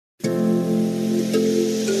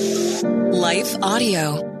Life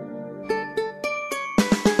Audio.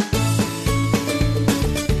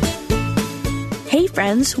 Hey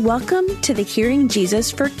friends, welcome to the Hearing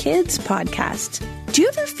Jesus for Kids podcast. Do you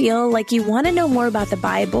ever feel like you want to know more about the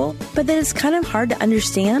Bible, but then it's kind of hard to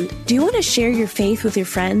understand? Do you want to share your faith with your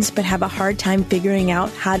friends, but have a hard time figuring out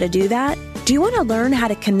how to do that? Do you want to learn how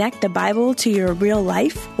to connect the Bible to your real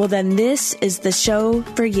life? Well, then this is the show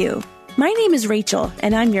for you. My name is Rachel,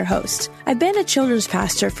 and I'm your host. I've been a children's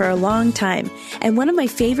pastor for a long time, and one of my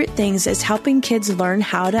favorite things is helping kids learn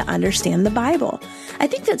how to understand the Bible. I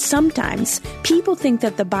think that sometimes people think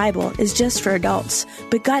that the Bible is just for adults,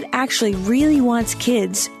 but God actually really wants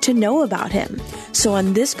kids to know about Him. So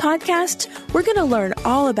on this podcast, we're going to learn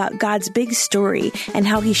all about God's big story and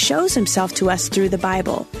how He shows Himself to us through the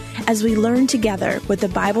Bible. As we learn together what the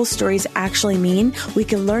Bible stories actually mean, we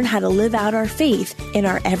can learn how to live out our faith in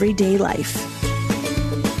our everyday life.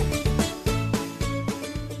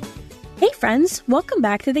 Hey friends, welcome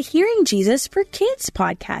back to the Hearing Jesus for Kids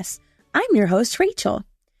podcast. I'm your host, Rachel.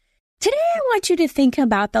 Today I want you to think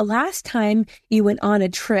about the last time you went on a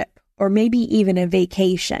trip or maybe even a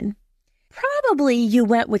vacation. Probably you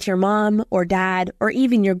went with your mom or dad or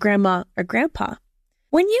even your grandma or grandpa.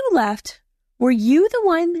 When you left, were you the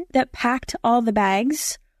one that packed all the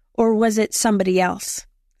bags, or was it somebody else?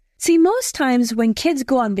 See, most times when kids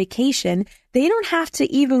go on vacation, they don't have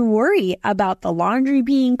to even worry about the laundry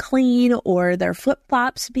being clean or their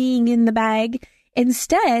flip-flops being in the bag.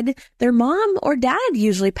 Instead, their mom or dad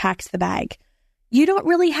usually packs the bag. You don't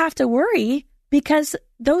really have to worry because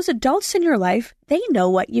those adults in your life, they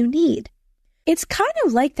know what you need. It's kind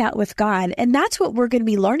of like that with God, and that's what we're going to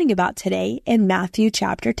be learning about today in Matthew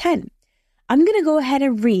chapter 10. I'm going to go ahead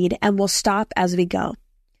and read, and we'll stop as we go.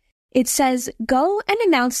 It says, "Go and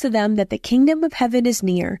announce to them that the kingdom of heaven is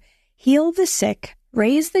near. Heal the sick,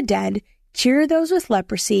 raise the dead, cure those with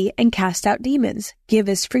leprosy, and cast out demons. Give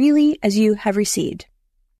as freely as you have received."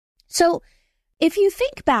 So, if you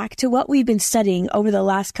think back to what we've been studying over the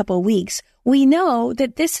last couple of weeks, we know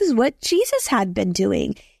that this is what Jesus had been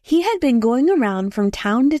doing. He had been going around from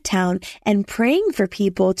town to town and praying for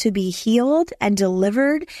people to be healed and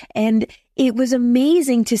delivered, and it was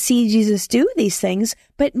amazing to see Jesus do these things,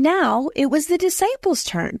 but now it was the disciples'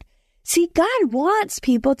 turn. See, God wants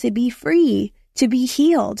people to be free, to be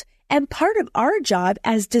healed, and part of our job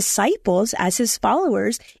as disciples, as His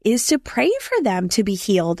followers, is to pray for them to be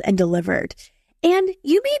healed and delivered. And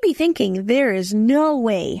you may be thinking, there is no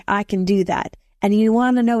way I can do that. And you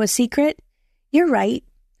want to know a secret? You're right.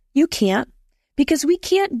 You can't, because we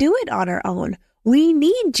can't do it on our own. We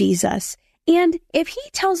need Jesus. And if He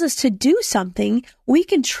tells us to do something, we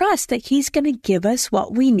can trust that He's going to give us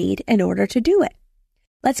what we need in order to do it.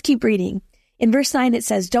 Let's keep reading. In verse 9, it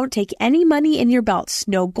says, "Don't take any money in your belts,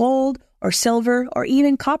 no gold or silver or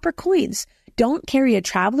even copper coins. Don't carry a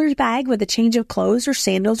traveler's bag with a change of clothes or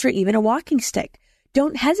sandals or even a walking stick.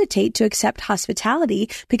 Don't hesitate to accept hospitality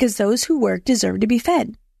because those who work deserve to be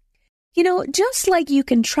fed." You know, just like you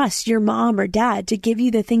can trust your mom or dad to give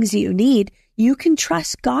you the things that you need, you can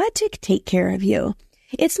trust God to take care of you.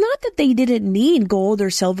 It's not that they didn't need gold or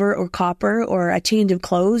silver or copper or a change of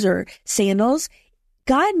clothes or sandals.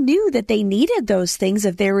 God knew that they needed those things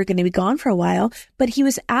if they were going to be gone for a while, but He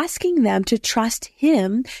was asking them to trust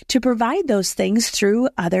Him to provide those things through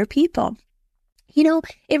other people. You know,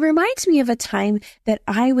 it reminds me of a time that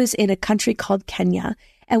I was in a country called Kenya.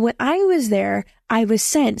 And when I was there, I was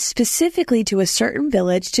sent specifically to a certain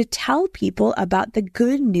village to tell people about the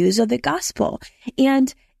good news of the gospel.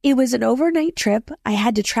 And it was an overnight trip. I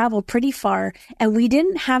had to travel pretty far, and we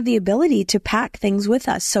didn't have the ability to pack things with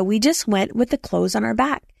us. So we just went with the clothes on our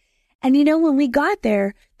back. And you know, when we got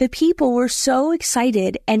there, the people were so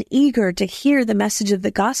excited and eager to hear the message of the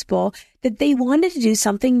gospel that they wanted to do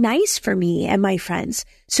something nice for me and my friends.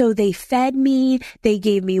 So they fed me, they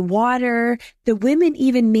gave me water, the women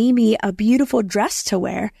even made me a beautiful dress to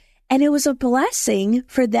wear, and it was a blessing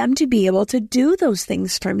for them to be able to do those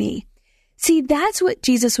things for me. See, that's what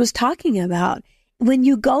Jesus was talking about. When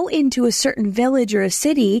you go into a certain village or a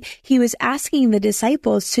city, He was asking the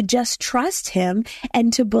disciples to just trust Him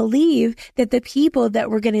and to believe that the people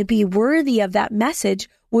that were going to be worthy of that message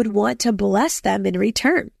would want to bless them in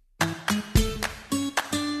return.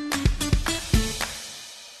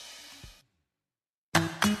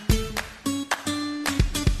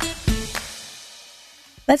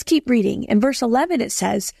 Let's keep reading. In verse 11, it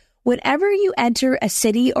says, "Whenever you enter a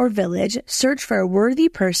city or village, search for a worthy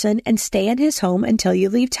person and stay in his home until you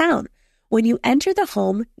leave town. When you enter the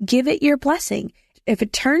home, give it your blessing. If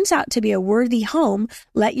it turns out to be a worthy home,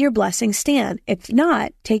 let your blessing stand. If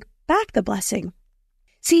not, take back the blessing."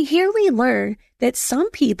 See, here we learn that some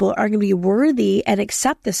people are going to be worthy and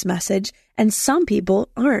accept this message, and some people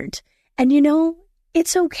aren't. And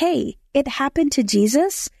it's okay. It happened to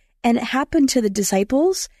Jesus, and it happened to the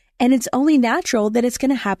disciples, and it's only natural that it's going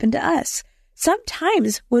to happen to us.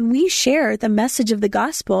 Sometimes when we share the message of the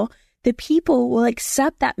gospel, the people will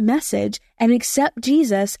accept that message and accept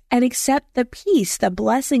Jesus and accept the peace, the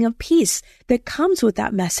blessing of peace that comes with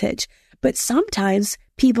that message. But sometimes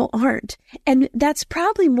people aren't. And that's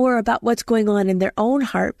probably more about what's going on in their own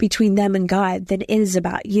heart between them and God than it is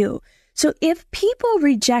about you. So if people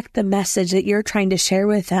reject the message that you're trying to share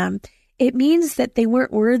with them, it means that they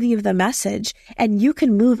weren't worthy of the message, and you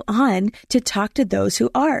can move on to talk to those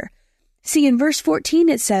who are. See, in verse 14,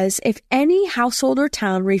 it says, if any household or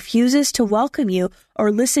town refuses to welcome you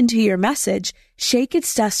or listen to your message, shake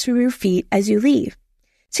its dust from your feet as you leave.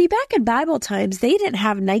 See, back in Bible times, they didn't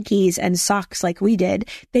have Nikes and socks like we did.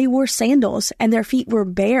 They wore sandals, and their feet were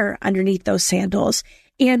bare underneath those sandals.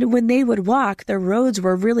 And when they would walk, the roads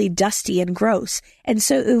were really dusty and gross. And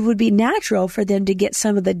so it would be natural for them to get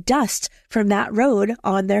some of the dust from that road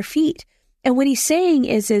on their feet. And what he's saying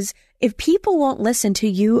is if people won't listen to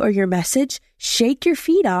you or your message, shake your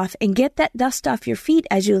feet off and get that dust off your feet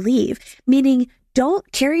as you leave, meaning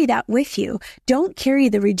don't carry that with you. Don't carry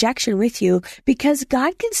the rejection with you, because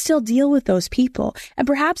God can still deal with those people. And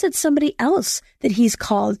perhaps it's somebody else that he's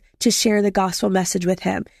called to share the gospel message with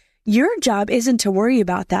him. Your job isn't to worry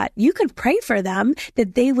about that. You can pray for them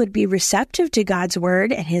that they would be receptive to God's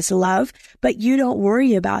word and his love, but you don't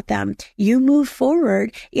worry about them. You move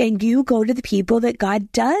forward and you go to the people that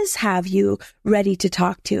God does have you ready to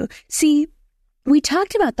talk to. See, we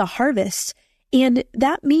talked about the harvest, and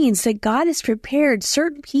that means that God has prepared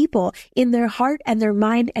certain people in their heart and their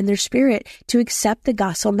mind and their spirit to accept the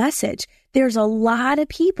gospel message. There's a lot of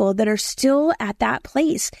people that are still at that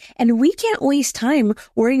place, and we can't waste time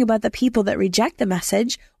worrying about the people that reject the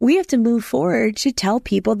message. We have to move forward to tell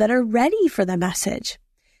people that are ready for the message.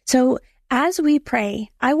 So as we pray,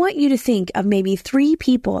 I want you to think of maybe 3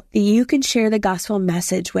 people that you can share the gospel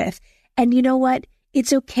message with. And you know what?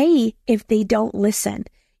 It's okay if they don't listen.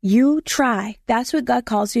 You try. That's what God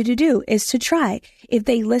calls you to do, is to try. If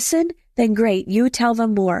they listen, then great. You tell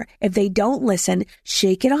them more. If they don't listen,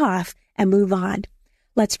 shake it off and move on.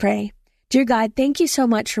 Let's pray. Dear God, thank you so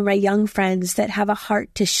much for my young friends that have a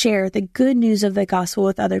heart to share the good news of the gospel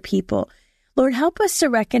with other people. Lord, help us to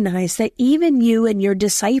recognize that even you and your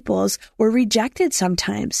disciples were rejected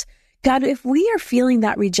sometimes. God, if we are feeling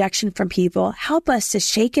that rejection from people, help us to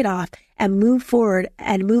shake it off and move forward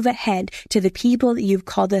and move ahead to the people that you've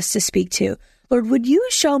called us to speak to. Lord, would you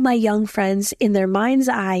show my young friends in their mind's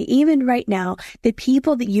eye, even right now, the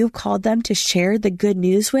people that you've called them to share the good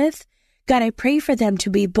news with? God, I pray for them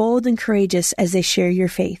to be bold and courageous as they share your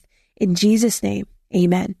faith. In Jesus' name,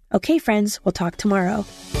 amen. Okay, friends, we'll talk tomorrow.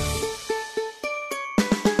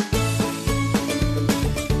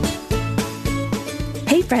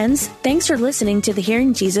 Hey, friends, thanks for listening to the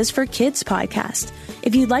Hearing Jesus for Kids podcast.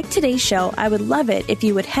 If you like today's show, I would love it if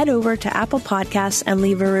you would head over to Apple Podcasts and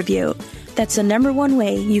leave a review. That's the number one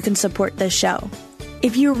way you can support this show.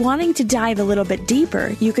 If you're wanting to dive a little bit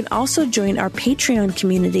deeper, you can also join our Patreon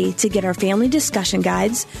community to get our family discussion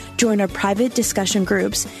guides, join our private discussion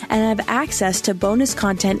groups, and have access to bonus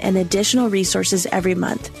content and additional resources every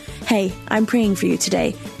month. Hey, I'm praying for you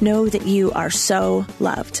today. Know that you are so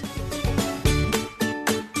loved.